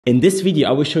In this video,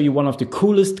 I will show you one of the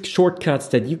coolest shortcuts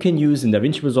that you can use in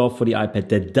DaVinci Resolve for the iPad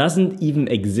that doesn't even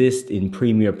exist in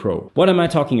Premiere Pro. What am I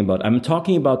talking about? I'm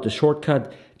talking about the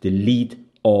shortcut delete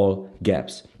all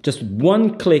gaps. Just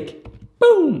one click,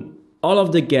 boom! All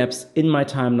of the gaps in my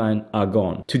timeline are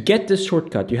gone. To get this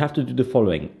shortcut, you have to do the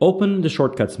following. Open the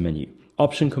shortcuts menu,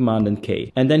 Option, Command and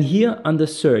K. And then here under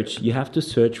search, you have to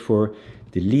search for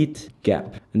delete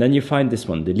gap. And then you find this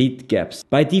one, delete gaps.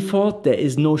 By default, there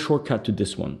is no shortcut to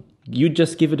this one. You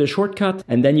just give it a shortcut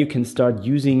and then you can start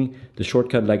using the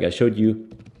shortcut like I showed you.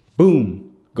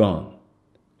 Boom, gone.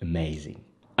 Amazing.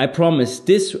 I promise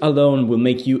this alone will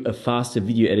make you a faster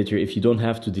video editor if you don't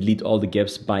have to delete all the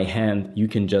gaps by hand. You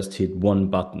can just hit one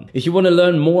button. If you want to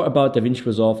learn more about DaVinci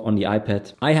Resolve on the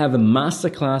iPad, I have a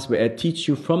masterclass where I teach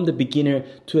you from the beginner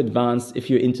to advanced. If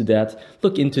you're into that,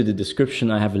 look into the description.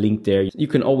 I have a link there. You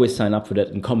can always sign up for that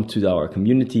and come to our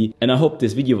community. And I hope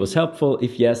this video was helpful.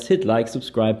 If yes, hit like,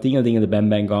 subscribe, ding a ding a the bang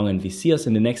bang gong, and we see us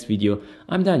in the next video.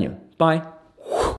 I'm Daniel. Bye.